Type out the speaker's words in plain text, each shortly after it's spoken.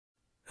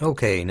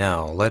Okay,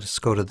 now let's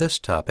go to this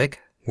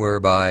topic,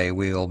 whereby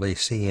we'll be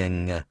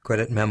seeing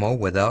credit memo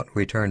without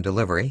return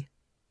delivery.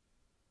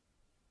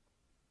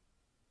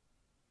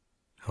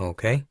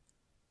 Okay.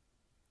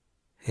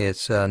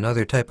 It's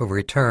another type of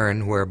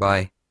return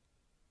whereby,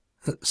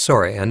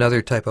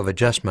 another type of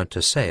adjustment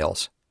to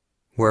sales,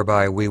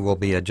 whereby we will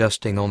be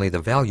adjusting only the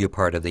value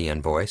part of the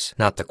invoice,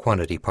 not the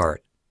quantity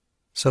part.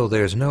 So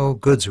there's no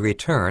goods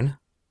return.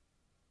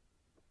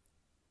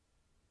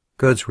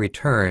 Goods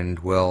returned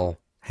will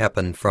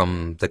happen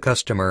from the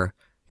customer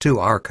to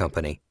our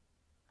company.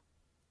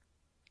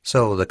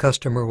 So the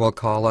customer will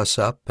call us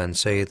up and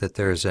say that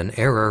there's an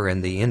error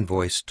in the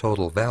invoice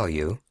total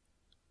value,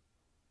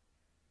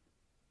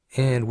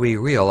 and we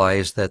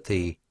realize that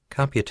the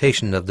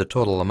computation of the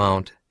total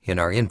amount in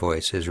our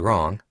invoice is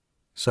wrong,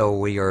 so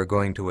we are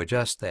going to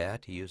adjust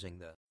that using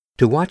the...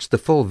 To watch the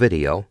full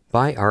video,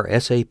 buy our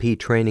SAP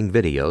training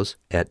videos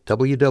at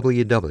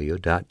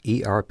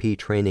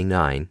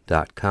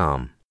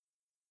www.erptraining9.com.